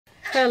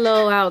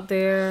Hello out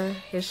there,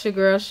 it's your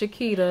girl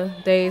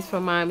Shakita, Days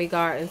from Miami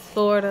Gardens,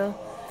 Florida,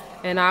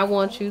 and I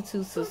want you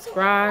to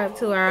subscribe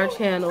to our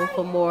channel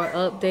for more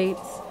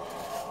updates.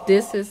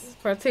 This is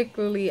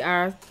particularly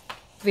our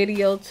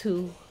video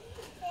to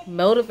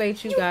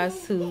motivate you guys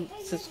to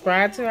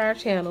subscribe to our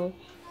channel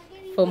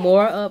for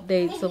more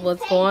updates of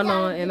what's going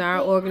on in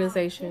our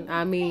organization.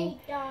 I mean,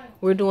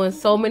 we're doing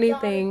so many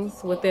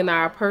things within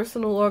our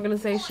personal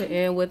organization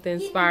and with the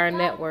Inspire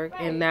Network,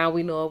 and now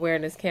we know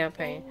awareness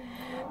campaign.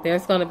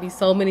 There's going to be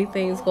so many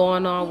things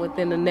going on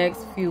within the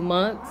next few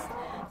months.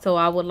 So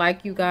I would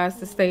like you guys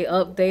to stay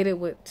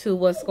updated to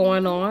what's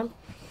going on.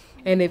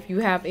 And if you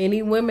have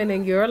any women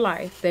in your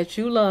life that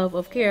you love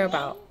or care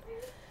about,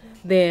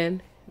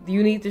 then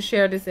you need to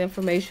share this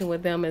information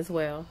with them as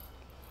well.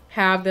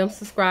 Have them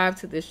subscribe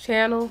to this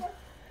channel.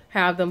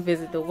 Have them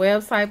visit the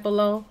website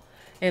below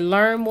and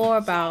learn more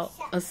about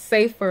a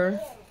safer,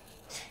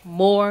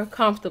 more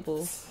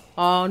comfortable,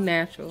 all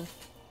natural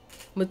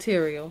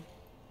material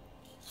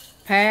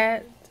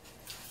pad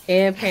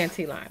and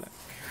panty liner.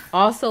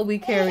 Also, we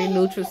carry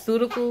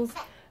nutraceuticals,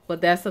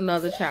 but that's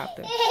another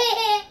chapter.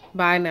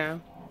 Bye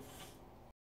now.